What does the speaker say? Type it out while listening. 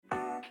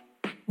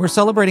We're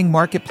celebrating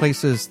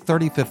Marketplace's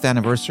 35th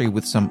anniversary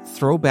with some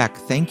throwback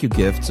thank you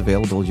gifts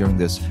available during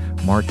this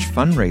March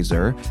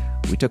fundraiser.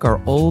 We took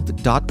our old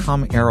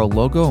 .com era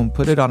logo and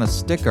put it on a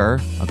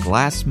sticker, a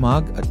glass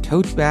mug, a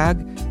tote bag,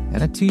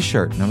 and a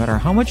t-shirt. No matter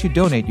how much you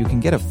donate, you can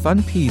get a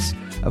fun piece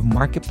of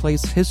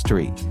Marketplace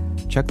history.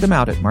 Check them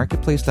out at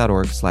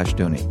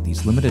marketplace.org/donate.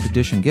 These limited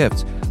edition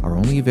gifts are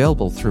only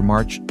available through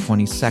March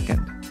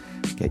 22nd.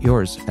 Get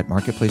yours at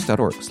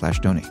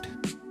marketplace.org/donate.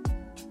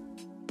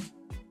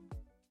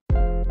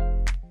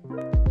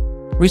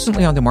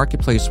 Recently on the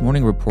Marketplace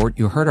Morning Report,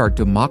 you heard our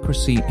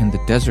Democracy in the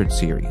Desert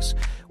series.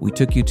 We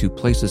took you to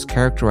places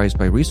characterized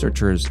by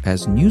researchers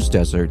as news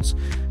deserts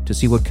to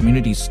see what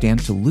communities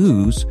stand to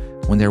lose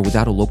when they're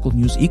without a local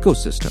news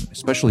ecosystem,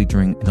 especially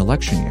during an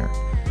election year.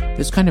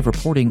 This kind of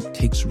reporting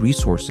takes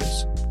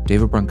resources.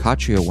 David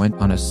Brancaccio went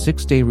on a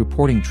 6-day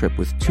reporting trip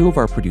with two of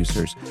our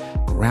producers,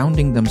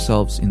 grounding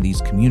themselves in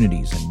these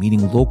communities and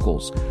meeting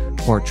locals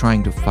who are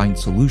trying to find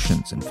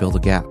solutions and fill the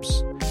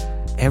gaps.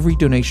 Every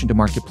donation to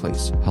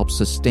Marketplace helps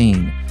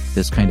sustain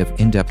this kind of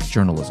in-depth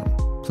journalism.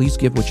 Please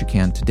give what you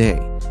can today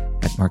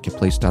at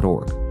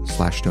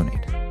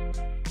marketplace.org/donate.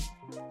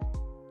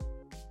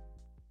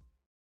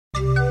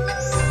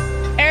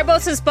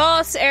 Airbus's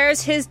boss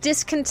airs his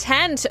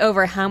discontent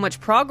over how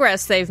much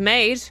progress they've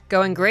made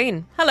going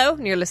green. Hello,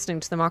 and you're listening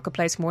to the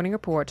Marketplace Morning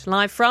Report,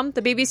 live from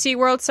the BBC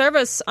World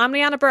Service. I'm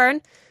Leanna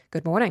Byrne.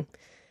 Good morning.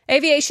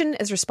 Aviation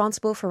is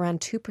responsible for around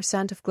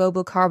 2% of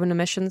global carbon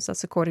emissions.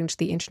 That's according to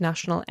the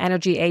International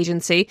Energy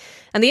Agency.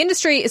 And the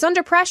industry is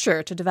under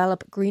pressure to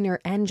develop greener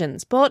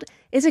engines. But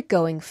is it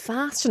going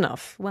fast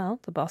enough? Well,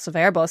 the boss of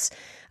Airbus,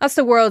 that's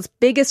the world's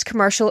biggest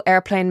commercial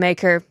airplane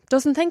maker,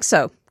 doesn't think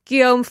so.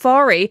 Guillaume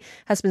Faury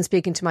has been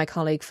speaking to my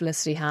colleague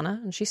Felicity Hanna,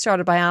 and she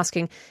started by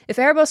asking if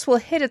Airbus will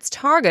hit its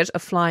target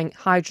of flying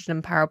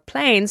hydrogen-powered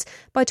planes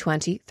by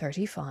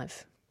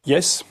 2035.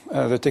 Yes,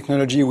 the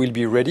technology will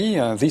be ready.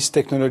 This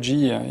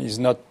technology is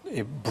not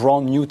a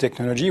brand new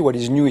technology. What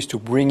is new is to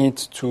bring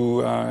it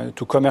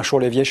to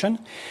commercial aviation.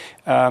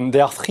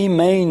 There are three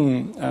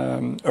main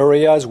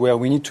areas where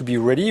we need to be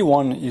ready.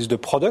 One is the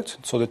product,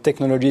 so the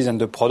technologies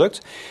and the product.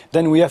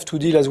 Then we have to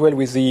deal as well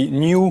with the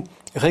new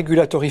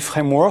regulatory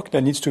framework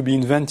that needs to be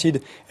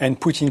invented and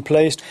put in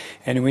place.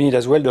 And we need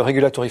as well the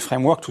regulatory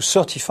framework to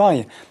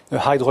certify a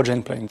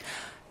hydrogen plane.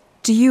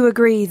 Do you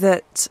agree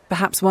that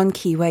perhaps one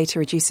key way to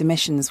reduce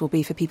emissions will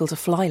be for people to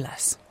fly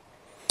less?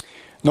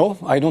 No,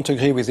 I don't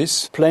agree with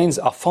this. Planes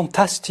are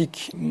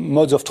fantastic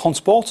modes of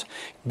transport,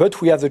 but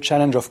we have the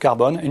challenge of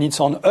carbon, and it's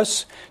on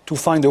us to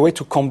find a way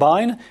to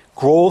combine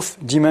growth,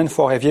 demand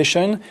for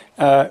aviation,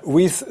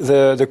 with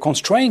the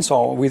constraints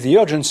or with the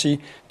urgency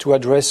to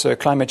address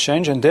climate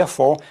change and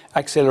therefore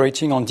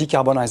accelerating on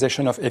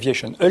decarbonization of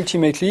aviation.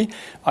 Ultimately,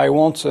 I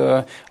want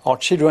our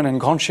children and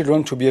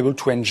grandchildren to be able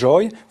to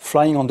enjoy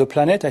flying on the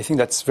planet. I think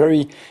that's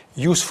very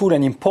useful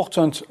and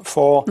important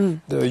for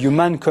the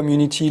human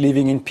community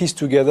living in peace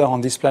together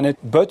on this planet.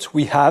 But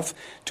we have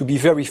to be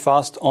very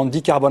fast on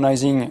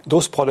decarbonizing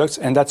those products,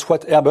 and that's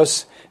what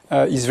Airbus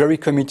is very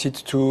committed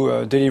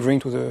to delivering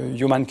to the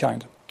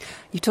humankind.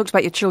 You talked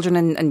about your children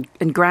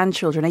and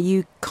grandchildren. Are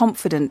you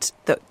confident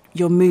that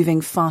you're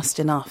moving fast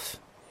enough?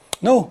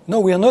 No,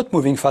 we are not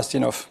moving fast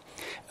enough.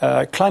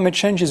 Climate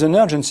change is an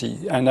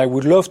urgency, and I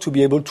would love to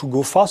be able to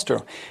go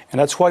faster. And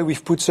that's why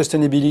we've put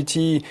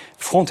sustainability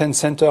front and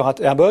center at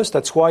Airbus.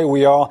 That's why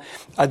we are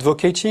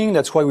advocating.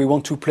 That's why we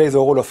want to play the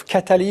role of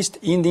catalyst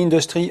in the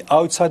industry,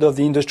 outside of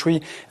the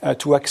industry,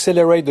 to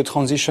accelerate the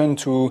transition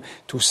to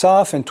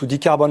SAF and to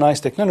decarbonize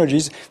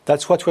technologies.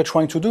 That's what we're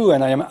trying to do.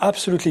 And I am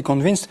absolutely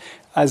convinced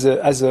as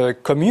a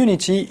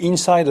community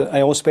inside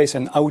aerospace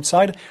and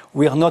outside,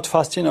 we are not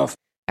fast enough.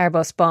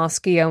 Airbus boss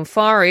Guillaume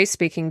Faury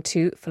speaking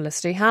to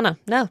Felicity Hanna.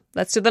 Now,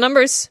 let's do the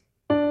numbers.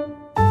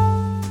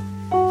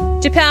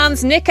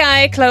 Japan's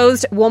Nikkei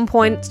closed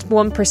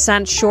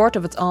 1.1% short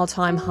of its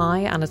all-time high,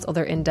 and its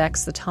other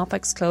index, the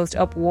Topix, closed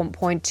up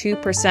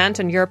 1.2%,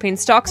 and European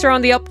stocks are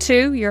on the up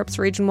too. Europe's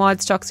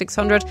region-wide stock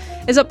 600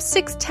 is up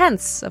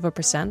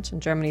 0.6%,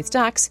 and Germany's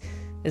DAX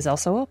is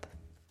also up.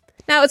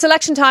 Now, it's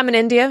election time in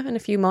India in a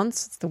few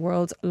months. It's the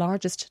world's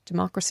largest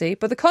democracy.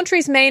 But the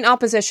country's main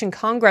opposition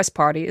Congress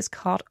party is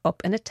caught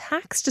up in a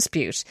tax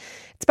dispute.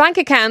 Its bank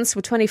accounts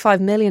with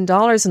 $25 million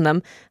in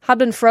them had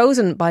been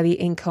frozen by the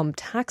Income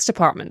Tax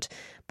Department.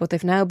 But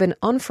they've now been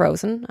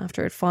unfrozen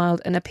after it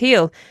filed an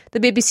appeal. The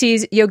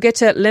BBC's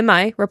Yogita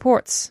Limai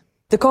reports.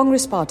 The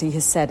Congress party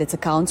has said its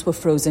accounts were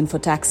frozen for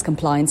tax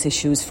compliance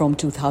issues from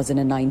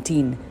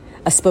 2019.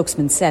 A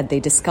spokesman said they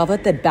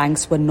discovered that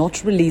banks were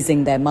not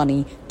releasing their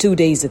money 2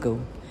 days ago.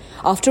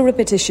 After a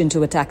petition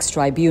to a tax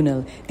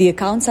tribunal, the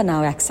accounts are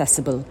now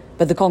accessible,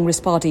 but the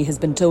Congress party has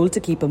been told to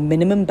keep a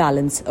minimum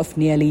balance of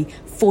nearly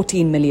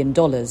 $14 million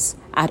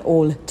at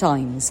all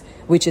times,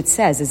 which it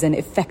says is an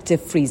effective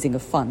freezing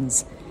of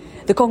funds.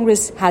 The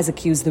Congress has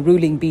accused the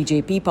ruling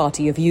BJP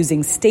party of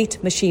using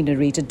state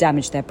machinery to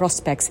damage their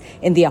prospects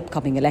in the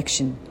upcoming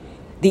election.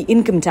 The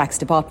Income Tax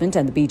Department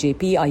and the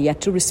BJP are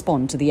yet to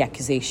respond to the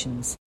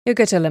accusations.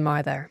 Yogita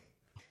Limai there.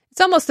 It's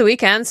almost the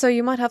weekend, so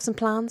you might have some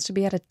plans to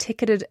be at a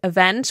ticketed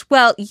event.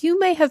 Well, you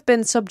may have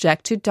been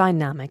subject to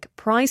dynamic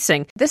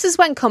pricing. This is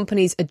when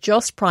companies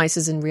adjust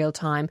prices in real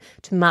time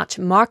to match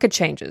market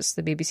changes.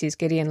 The BBC's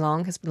Gideon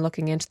Long has been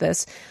looking into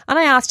this, and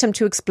I asked him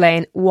to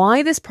explain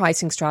why this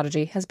pricing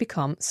strategy has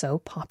become so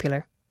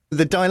popular.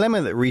 The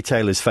dilemma that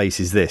retailers face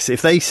is this.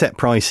 If they set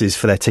prices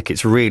for their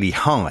tickets really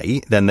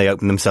high, then they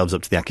open themselves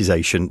up to the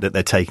accusation that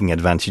they're taking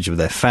advantage of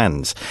their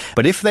fans.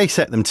 But if they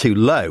set them too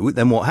low,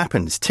 then what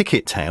happens?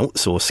 Ticket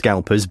touts or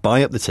scalpers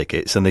buy up the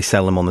tickets and they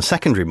sell them on the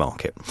secondary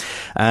market.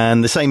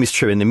 And the same is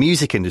true in the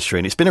music industry.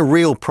 And it's been a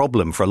real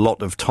problem for a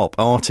lot of top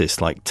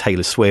artists like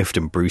Taylor Swift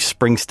and Bruce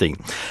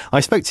Springsteen. I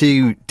spoke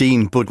to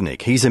Dean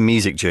Budnick. He's a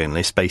music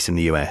journalist based in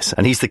the US,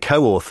 and he's the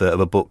co-author of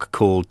a book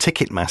called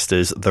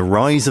Ticketmasters: The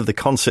Rise of the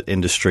Concert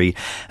Industry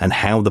and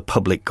How the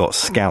Public Got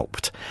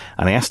Scalped.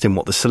 And I asked him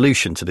what the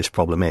solution to this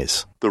problem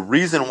is. The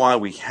reason why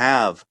we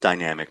have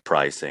dynamic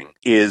pricing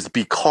is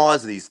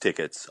because these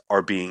tickets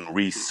are being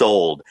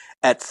resold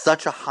at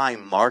such a high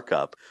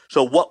markup.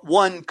 So what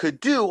one could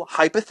do,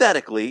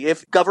 hypothetically,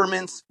 if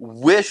governments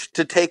wish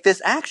to take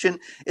this action,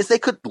 is they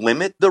could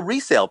limit the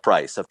resale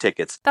price of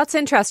tickets. That's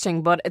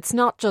interesting, but it's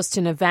not just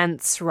in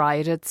events,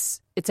 right? It's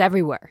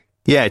everywhere.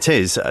 Yeah, it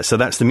is. So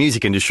that's the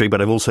music industry,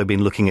 but I've also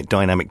been looking at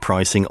dynamic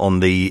pricing on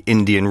the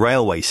Indian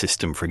railway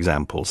system, for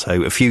example.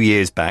 So a few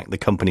years back, the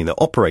company that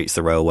operates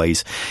the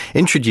railways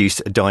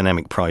introduced a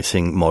dynamic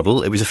pricing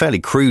model. It was a fairly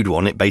crude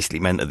one. It basically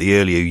meant that the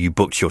earlier you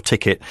booked your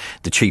ticket,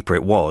 the cheaper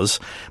it was.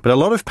 But a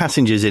lot of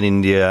passengers in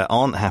India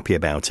aren't happy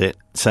about it,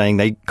 saying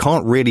they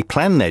can't really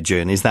plan their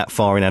journeys that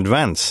far in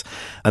advance,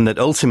 and that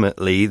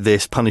ultimately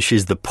this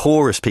punishes the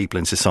poorest people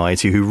in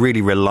society who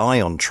really rely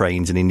on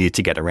trains in India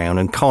to get around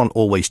and can't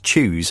always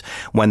choose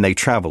when they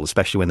travel,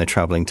 especially when they're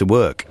travelling to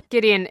work.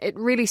 Gideon, it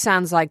really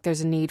sounds like there's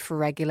a need for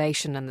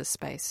regulation in this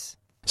space.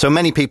 So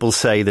many people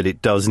say that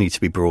it does need to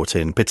be brought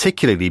in,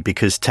 particularly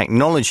because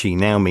technology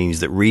now means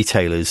that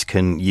retailers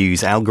can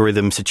use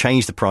algorithms to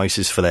change the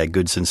prices for their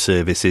goods and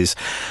services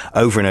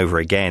over and over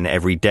again,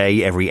 every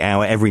day, every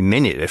hour, every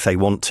minute, if they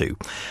want to.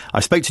 I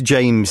spoke to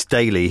James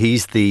Daly.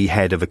 He's the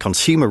head of a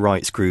consumer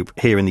rights group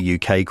here in the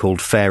UK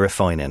called Fairer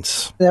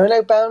Finance. There are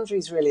no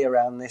boundaries really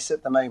around this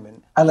at the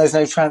moment, and there's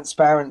no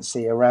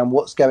transparency around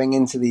what's going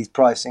into these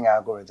pricing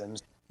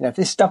algorithms. You know, if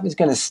this stuff is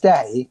going to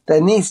stay, there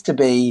needs to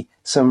be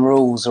some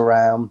rules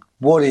around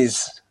what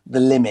is the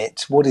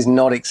limit, what is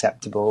not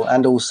acceptable,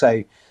 and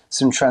also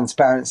some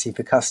transparency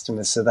for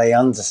customers so they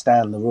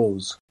understand the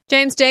rules.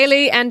 James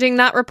Daly ending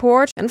that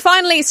report. And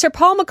finally, Sir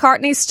Paul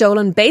McCartney's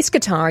stolen bass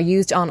guitar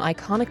used on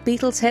iconic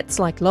Beatles hits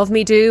like Love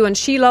Me Do and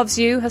She Loves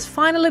You has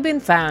finally been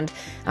found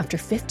after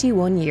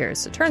 51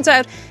 years. It turns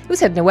out it was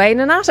hidden away in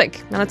an attic,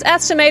 and it's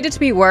estimated to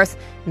be worth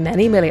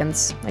many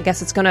millions. I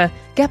guess it's going to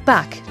get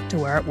back to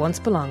where it once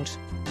belonged.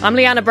 I'm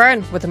Leanna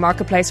Byrne with the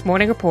Marketplace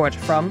Morning Report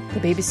from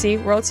the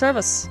BBC World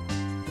Service.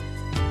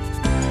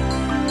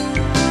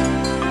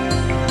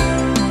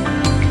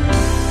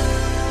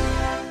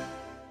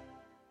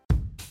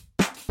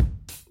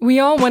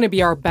 We all want to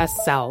be our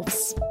best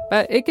selves,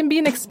 but it can be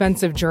an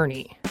expensive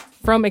journey.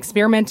 From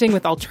experimenting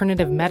with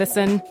alternative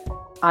medicine.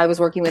 I was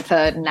working with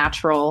a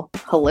natural,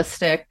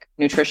 holistic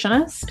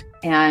nutritionist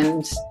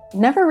and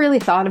never really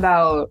thought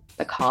about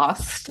the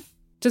cost.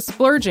 To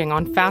splurging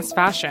on fast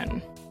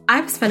fashion.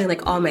 I'm spending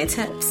all my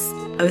tips.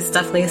 I was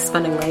definitely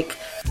spending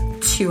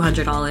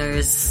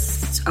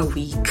 $200 a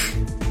week.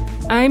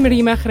 I'm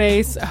Rima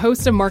Jerez,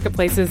 host of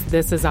Marketplace's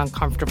This Is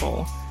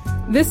Uncomfortable.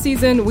 This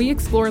season, we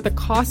explore the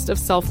cost of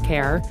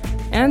self-care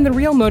and the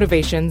real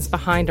motivations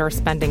behind our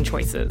spending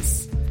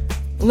choices.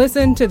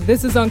 Listen to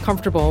This Is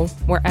Uncomfortable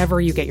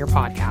wherever you get your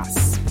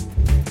podcasts.